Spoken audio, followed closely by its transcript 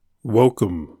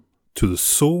Welcome to the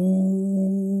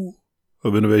Soul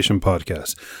of Innovation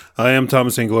podcast. I am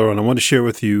Thomas Anglero, and I want to share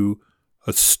with you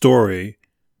a story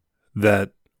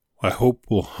that I hope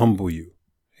will humble you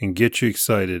and get you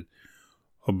excited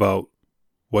about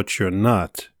what you're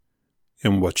not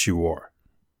and what you are.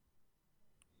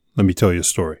 Let me tell you a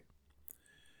story.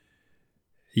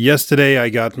 Yesterday, I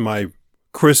got my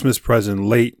Christmas present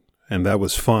late, and that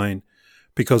was fine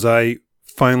because I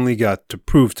finally got to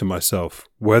prove to myself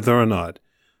whether or not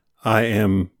I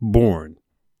am born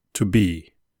to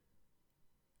be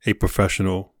a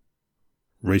professional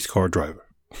race car driver.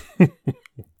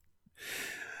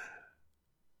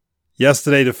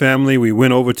 Yesterday, the family, we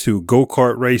went over to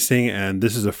go-kart racing, and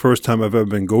this is the first time I've ever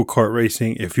been go-kart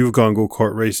racing. If you've gone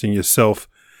go-kart racing yourself,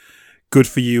 good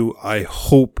for you. I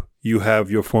hope you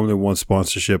have your Formula One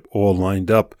sponsorship all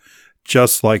lined up,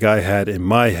 just like I had in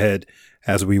my head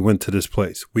as we went to this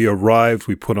place. We arrived,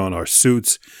 we put on our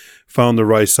suits, found the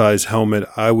right size helmet.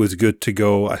 I was good to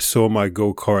go. I saw my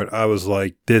go-kart. I was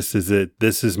like, this is it.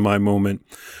 This is my moment.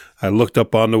 I looked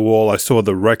up on the wall. I saw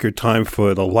the record time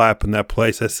for the lap in that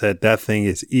place. I said, that thing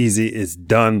is easy. It's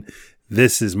done.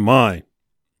 This is mine.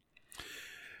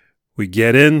 We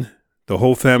get in. The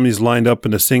whole family's lined up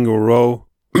in a single row.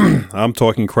 I'm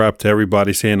talking crap to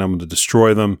everybody, saying I'm going to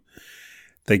destroy them.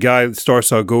 The guy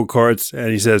starts our go-karts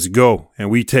and he says, go, and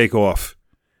we take off.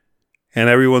 And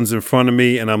everyone's in front of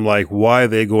me, and I'm like, why are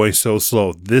they going so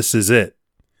slow? This is it.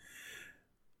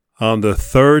 On the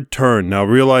third turn, now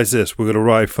realize this, we're going to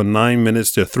ride for 9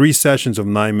 minutes. There are 3 sessions of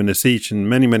 9 minutes each and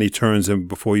many, many turns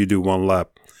before you do one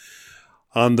lap.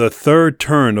 On the third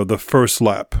turn of the first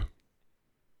lap,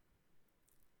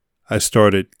 I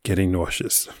started getting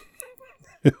nauseous.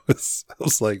 I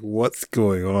was like, what's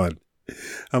going on?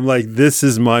 I'm like, this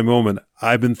is my moment.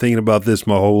 I've been thinking about this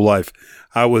my whole life.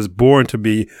 I was born to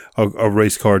be a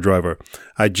race car driver.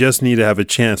 I just need to have a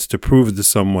chance to prove it to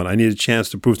someone. I need a chance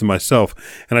to prove to myself.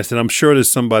 And I said, I'm sure there's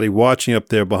somebody watching up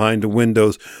there behind the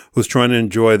windows who's trying to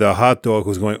enjoy the hot dog,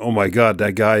 who's going, oh my God,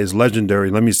 that guy is legendary.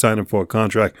 Let me sign him for a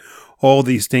contract. All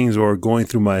these things are going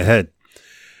through my head.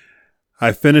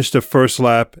 I finished the first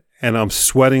lap and I'm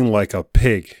sweating like a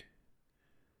pig.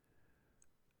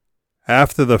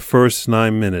 After the first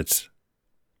 9 minutes,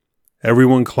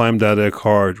 everyone climbed out of their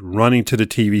car, running to the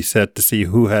TV set to see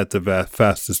who had the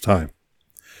fastest time.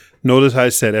 Notice I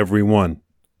said everyone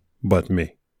but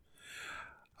me.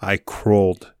 I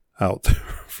crawled out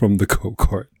from the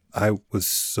go-kart. I was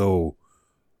so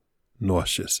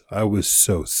nauseous. I was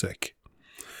so sick.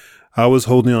 I was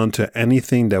holding on to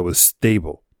anything that was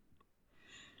stable.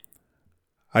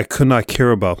 I could not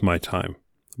care about my time.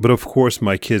 But of course,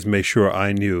 my kids made sure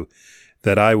I knew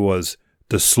that I was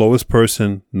the slowest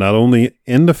person, not only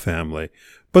in the family,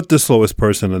 but the slowest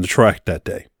person on the track that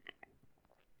day.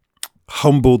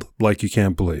 Humbled like you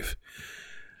can't believe.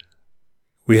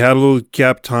 We had a little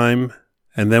gap time,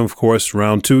 and then, of course,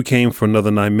 round 2 came for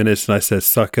another 9 minutes, and I said,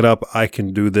 suck it up. I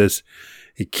can do this.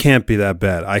 It can't be that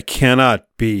bad. I cannot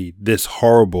be this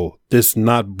horrible, this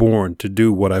not born to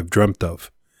do what I've dreamt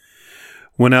of.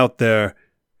 Went out there,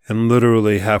 and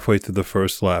literally halfway through the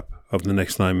first lap of the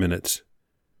next 9 minutes,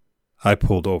 I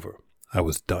pulled over. I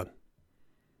was done.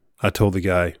 I told the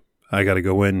guy, I got to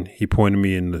go in. He pointed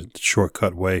me in the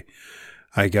shortcut way.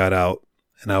 I got out,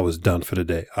 and I was done for the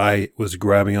day. I was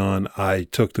grabbing on. I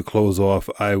took the clothes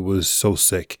off. I was so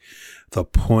sick. The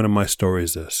point of my story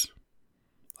is this.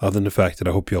 Other than the fact that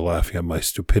I hope you're laughing at my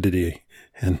stupidity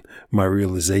and my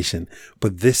realization.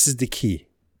 But this is the key.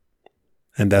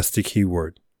 And that's the key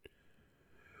word.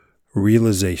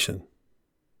 Realization.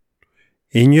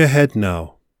 In your head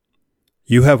now,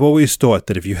 you have always thought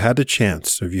that if you had the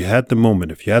chance, or if you had the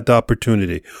moment, if you had the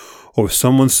opportunity, or if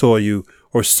someone saw you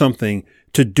or something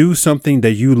to do something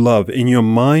that you love, in your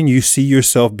mind you see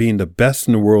yourself being the best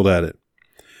in the world at it.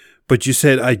 But you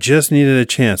said, I just needed a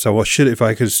chance. If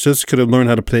I could have learned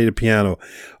how to play the piano,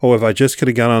 or if I just could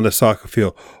have got on the soccer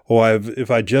field, or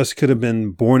if I just could have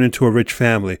been born into a rich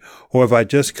family, or if I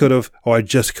just could have, or I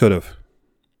just could have.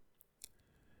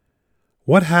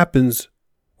 What happens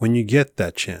when you get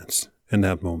that chance in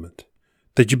that moment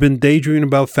that you've been daydreaming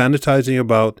about, fantasizing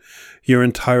about your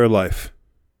entire life?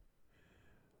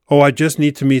 Oh, I just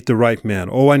need to meet the right man.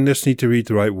 Oh, I just need to meet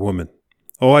the right woman.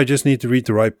 Oh, I just need to meet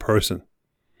the right person.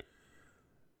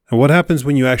 And what happens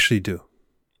when you actually do?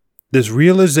 This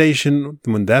realization,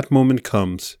 when that moment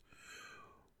comes,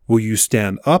 will you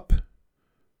stand up?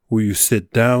 Will you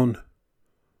sit down?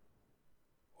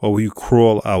 Or will you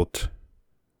crawl out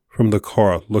from the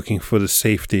car looking for the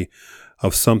safety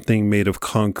of something made of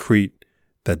concrete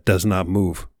that does not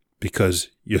move because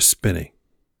you're spinning?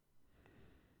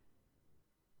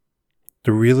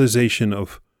 The realization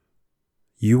of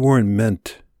you weren't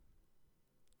meant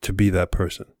to be that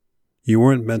person. You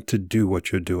weren't meant to do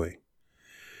what you're doing.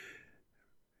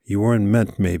 You weren't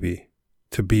meant, maybe,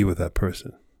 to be with that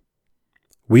person.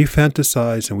 We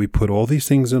fantasize and we put all these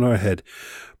things in our head,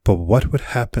 but what would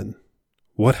happen?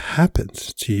 What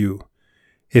happens to you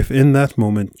if in that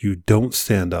moment you don't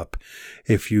stand up,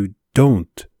 if you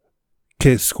don't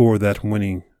score that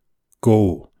winning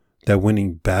goal, that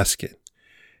winning basket,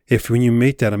 if when you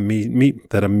meet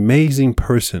that amazing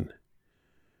person,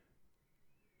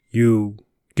 you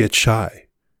get shy,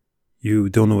 you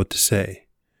don't know what to say,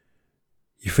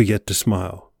 you forget to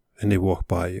smile, and they walk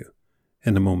by you,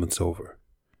 and the moment's over.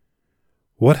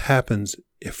 What happens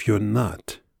if you're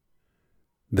not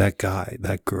that guy,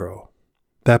 that girl,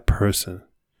 that person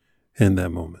in that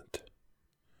moment?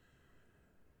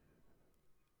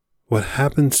 What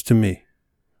happens to me,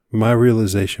 my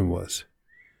realization was,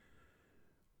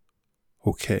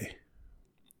 okay,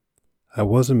 I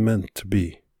wasn't meant to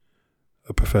be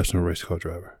a professional race car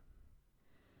driver.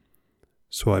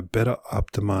 So I better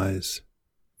optimize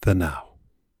the now.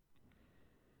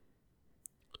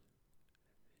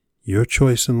 Your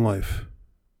choice in life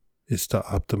is to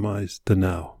optimize the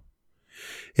now.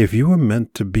 If you were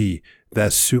meant to be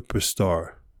that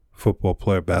superstar, football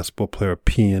player, basketball player,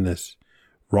 pianist,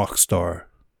 rock star,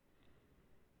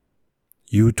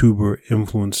 YouTuber,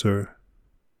 influencer,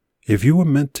 if you were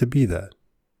meant to be that,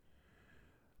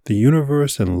 the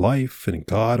universe and life and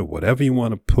God, or whatever you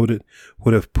want to put it,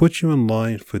 would have put you in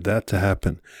line for that to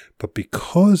happen. But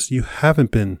because you haven't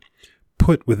been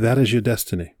put with that as your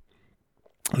destiny,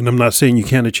 and I'm not saying you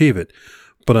can't achieve it,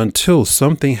 but until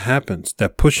something happens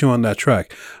that puts you on that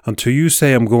track, until you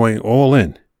say, I'm going all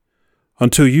in,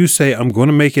 until you say, I'm going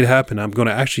to make it happen, I'm going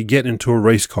to actually get into a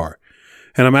race car,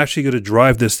 and I'm actually going to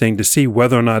drive this thing to see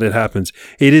whether or not it happens.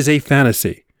 It is a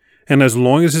fantasy. And as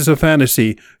long as it's a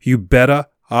fantasy, you better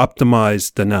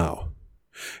optimize the now.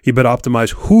 You better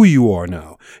optimize who you are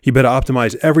now. You better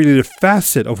optimize every little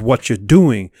facet of what you're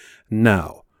doing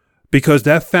now. Because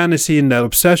that fantasy and that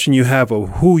obsession you have of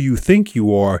who you think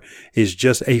you are is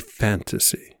just a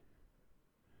fantasy.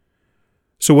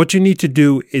 So what you need to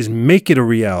do is make it a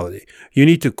reality. You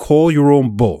need to call your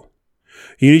own bull.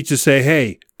 You need to say,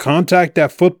 hey, contact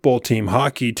that football team,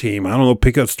 hockey team, I don't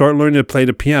know, start learning to play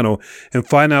the piano and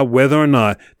find out whether or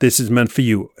not this is meant for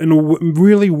you in a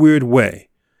really weird way.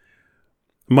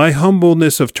 My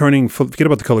humbleness of forget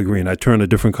about the color green. I turned a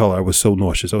different color. I was so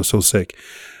nauseous. I was so sick.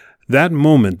 That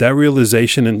moment, that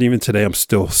realization, and even today I'm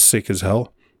still sick as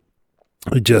hell.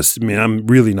 I'm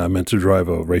really not meant to drive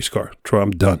a race car.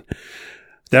 I'm done.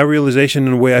 That realization,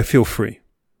 in a way, I feel free.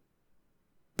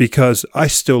 Because I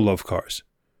still love cars.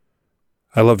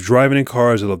 I love driving in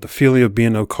cars. I love the feeling of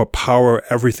being a car, power,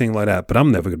 everything like that. But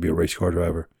I'm never going to be a race car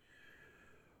driver.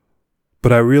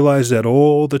 But I realized that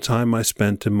all the time I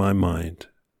spent in my mind,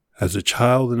 as a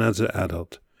child and as an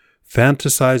adult,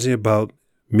 fantasizing about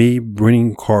me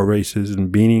winning car races and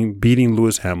beating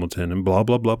Lewis Hamilton and blah,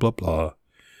 blah, blah, blah, blah.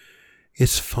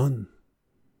 It's fun.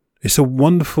 It's a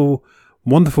wonderful,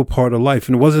 wonderful part of life.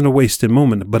 And it wasn't a wasted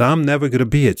moment, but I'm never going to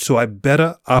be it. So I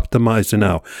better optimize it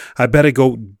now. I better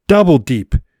go double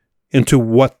deep into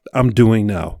what I'm doing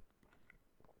now.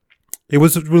 It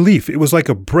was a relief. It was like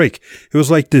a break. It was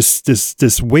like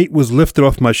this weight was lifted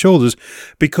off my shoulders,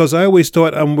 because I always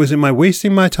thought, am I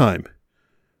wasting my time?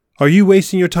 Are you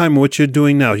wasting your time on what you're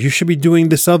doing now? You should be doing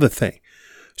this other thing.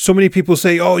 So many people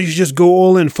say, oh, you should just go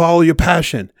all in, follow your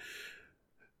passion.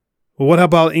 Well, what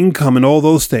about income and all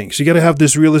those things? You got to have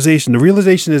this realization. The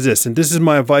realization is this, and this is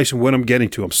my advice and what I'm getting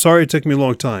to. I'm sorry it took me a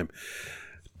long time.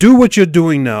 Do what you're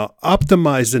doing now.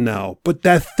 Optimize the now. But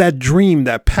that dream,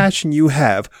 that passion you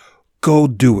have, go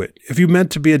do it. If you're meant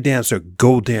to be a dancer,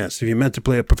 go dance. If you're meant to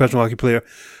play a professional hockey player,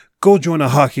 go join a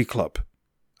hockey club.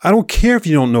 I don't care if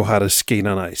you don't know how to skate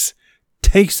on ice.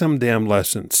 Take some damn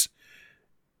lessons.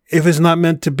 If it's not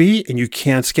meant to be and you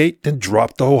can't skate, then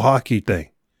drop the whole hockey thing.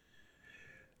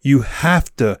 You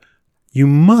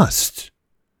must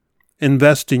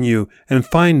invest in you and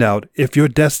find out if your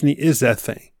destiny is that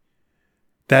thing,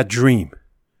 that dream.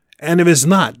 And if it's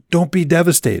not, don't be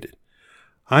devastated.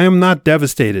 I am not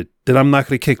devastated that I'm not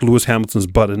going to kick Lewis Hamilton's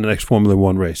butt in the next Formula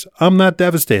One race. I'm not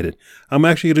devastated. I'm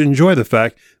actually going to enjoy the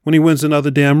fact when he wins another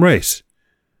damn race.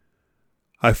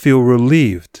 I feel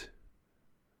relieved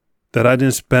that I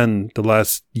didn't spend the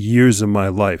last years of my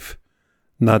life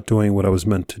not doing what I was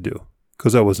meant to do,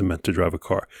 because I wasn't meant to drive a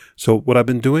car. So what I've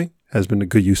been doing has been a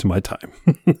good use of my time.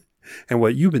 And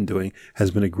what you've been doing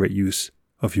has been a great use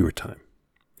of your time.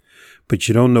 But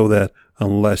you don't know that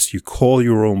unless you call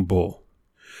your own bull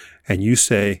and you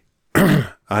say,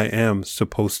 I am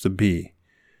supposed to be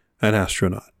an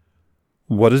astronaut.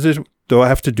 What is it do I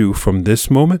have to do from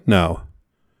this moment now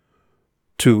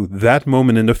to that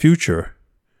moment in the future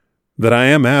that I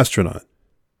am an astronaut?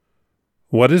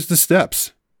 What is the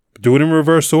steps? Do it in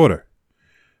reverse order.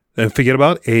 And forget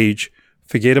about age.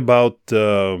 Forget about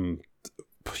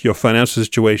your financial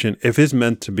situation. If it's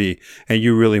meant to be and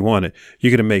you really want it,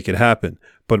 you're going to make it happen.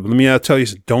 But let me tell you,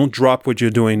 don't drop what you're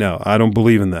doing now. I don't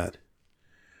believe in that.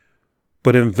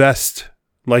 But invest.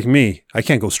 Like me, I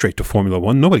can't go straight to Formula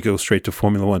One. Nobody goes straight to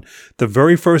Formula One. The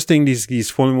very first thing these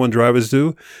Formula One drivers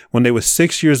do, when they were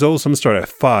 6 years old, some started at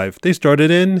 5. They started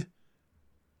in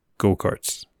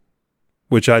go-karts,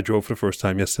 which I drove for the first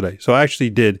time yesterday. So I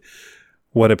actually did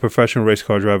what a professional race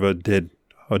car driver did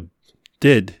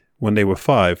when they were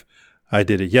 5. I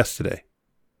did it yesterday,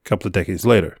 a couple of decades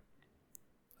later.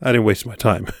 I didn't waste my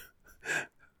time.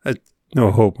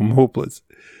 No hope. I'm hopeless.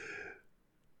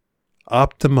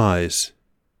 Optimize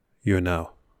your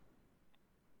now.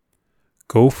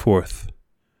 Go forth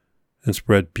and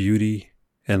spread beauty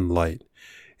and light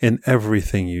in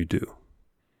everything you do.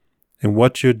 In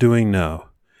what you're doing now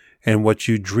and what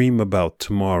you dream about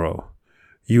tomorrow,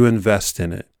 you invest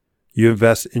in it. You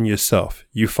invest in yourself.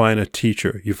 You find a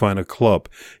teacher. You find a club.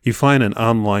 You find an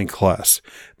online class.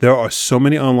 There are so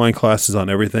many online classes on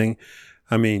everything.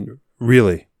 I mean,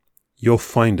 really, you'll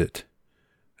find it.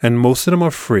 And most of them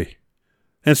are free.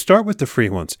 And start with the free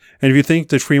ones. And if you think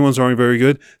the free ones aren't very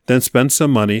good, then spend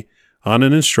some money on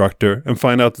an instructor and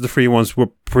find out that the free ones were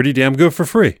pretty damn good for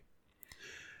free.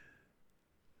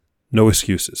 No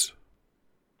excuses.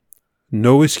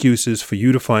 No excuses for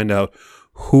you to find out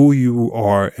who you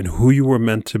are and who you were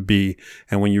meant to be.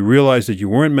 And when you realize that you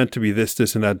weren't meant to be this,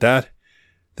 and that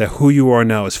who you are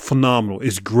now is phenomenal,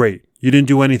 is great. You didn't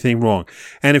do anything wrong.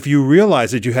 And if you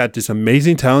realize that you had this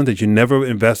amazing talent that you never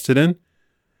invested in,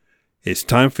 it's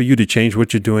time for you to change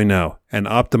what you're doing now and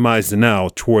optimize the now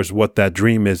towards what that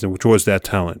dream is and towards that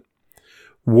talent.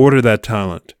 Water that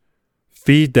talent.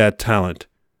 Feed that talent.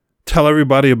 Tell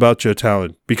everybody about your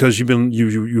talent because you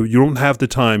don't have the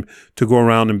time to go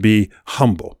around and be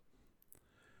humble.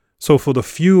 So for the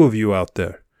few of you out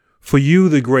there, for you,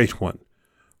 the great one,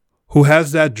 who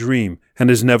has that dream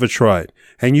and has never tried,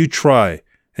 and you try,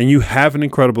 and you have an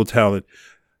incredible talent,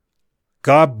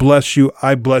 God bless you.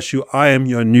 I bless you. I am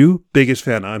your new biggest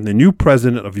fan. I'm the new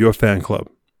president of your fan club.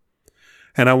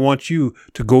 And I want you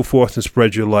to go forth and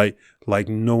spread your light like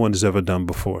no one has ever done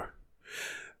before.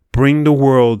 Bring the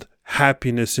world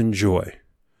happiness and joy.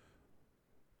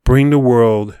 Bring the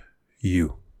world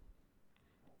you.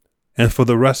 And for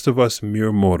the rest of us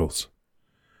mere mortals,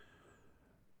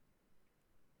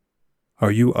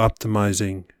 are you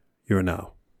optimizing your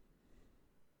now?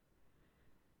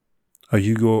 Are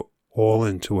you go all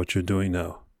into what you're doing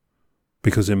now?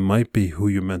 Because it might be who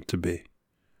you're meant to be.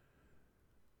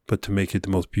 But to make it the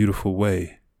most beautiful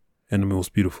way and the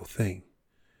most beautiful thing,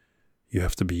 you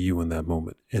have to be you in that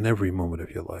moment, in every moment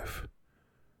of your life.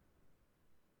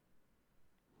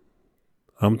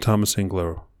 I'm Thomas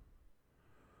Anglero.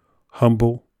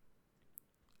 Humble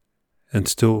and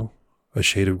still a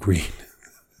shade of green.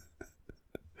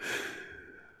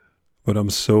 But I'm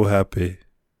so happy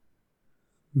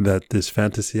that this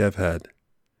fantasy I've had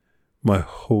my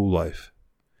whole life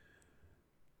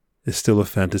is still a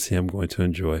fantasy I'm going to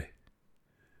enjoy.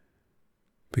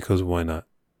 Because why not?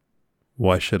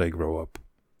 Why should I grow up?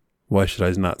 Why should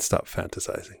I not stop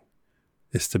fantasizing?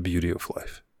 It's the beauty of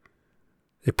life.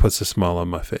 It puts a smile on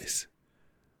my face.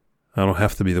 I don't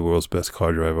have to be the world's best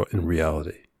car driver in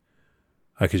reality.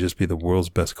 I could just be the world's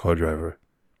best car driver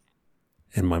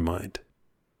in my mind,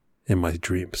 in my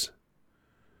dreams.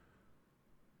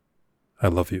 I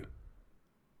love you.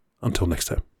 Until next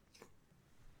time.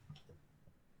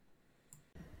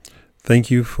 Thank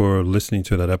you for listening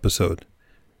to that episode.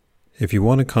 If you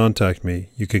want to contact me,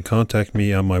 you can contact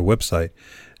me on my website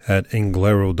at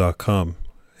anglero.com.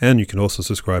 And you can also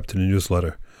subscribe to the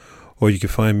newsletter. Or you can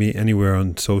find me anywhere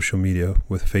on social media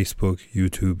with Facebook,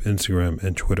 YouTube, Instagram,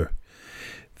 and Twitter.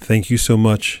 Thank you so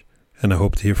much, and I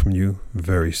hope to hear from you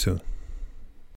very soon.